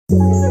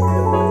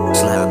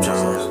Shlabb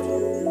jonež.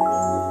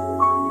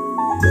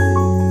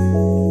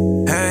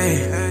 Hey,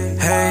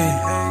 hey,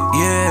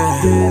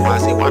 yeah.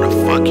 Why the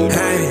fuck you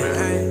Hey,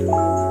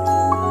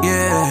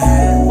 yeah,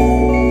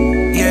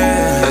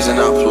 yeah. Peasant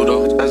out,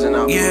 Pluto. Peasant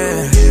out.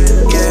 Yeah,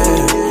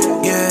 yeah,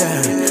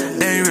 yeah.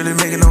 They ain't really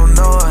making no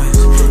noise.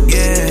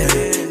 Yeah,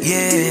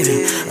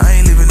 yeah. I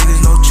ain't leaving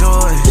niggas no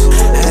choice.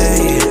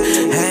 Hey,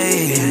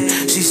 hey.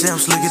 She said I'm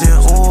slicker than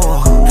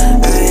oil.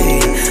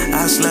 Hey,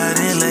 I slide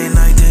in late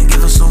night, then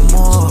give her some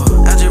more.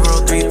 I just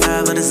rolled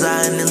 3-5 of the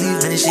Zion and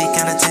leave, and this shit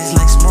kinda tastes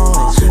like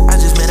s'mores. I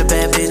just met a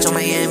bad bitch on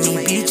Miami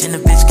Beach, and the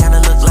bitch kinda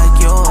look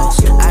like yours.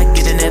 I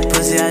get in that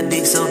pussy, I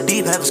dig so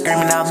deep, have her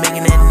screaming out,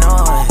 making that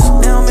noise.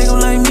 They don't make them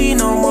like me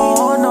no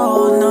more,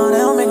 no, they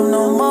don't make them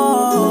no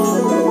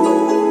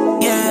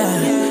more. Yeah,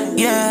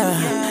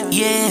 yeah,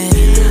 yeah.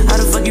 How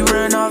the fuck you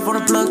run off on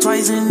the plug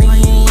twice and then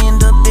you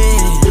end up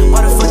dead?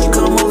 Why the fuck you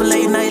come over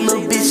late night,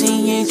 little bitch,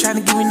 and you ain't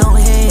tryna give me no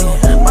head?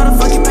 Why the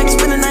fuck you pack and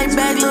spend the night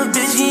back, little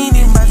bitch, you ain't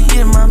even about to get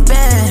in my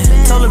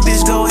bed? Told the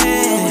bitch go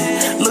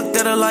ahead, looked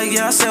at her like,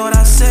 yeah, I said what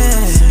I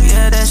said.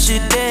 Yeah, that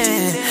shit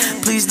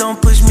dead, please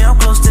don't push me, I'm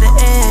close to the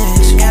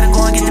edge. Gotta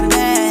go and get the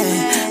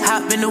bag,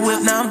 hop in the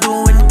whip, now I'm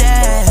doing the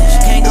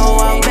dash. Can't go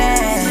out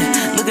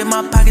bad, look at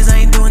my pockets, I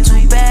ain't doing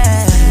too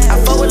bad. I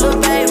fuck with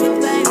lil' baby,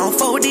 I don't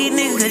fuck with these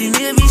niggas, cause these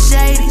niggas be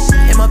shady.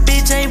 And my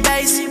bitch ain't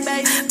basic,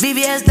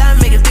 BBS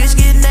diamond make a bitch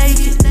get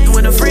naked. And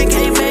when a friend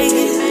can't make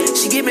it,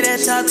 she give me that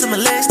top till my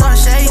legs start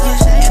shaking.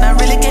 And I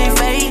really can't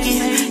fake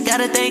it,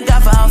 gotta thank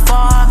God for how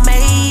far I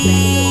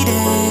made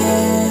it.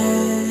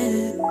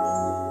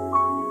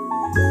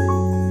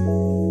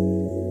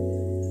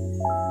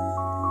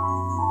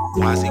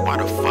 Why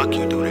the fuck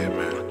you do that,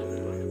 man?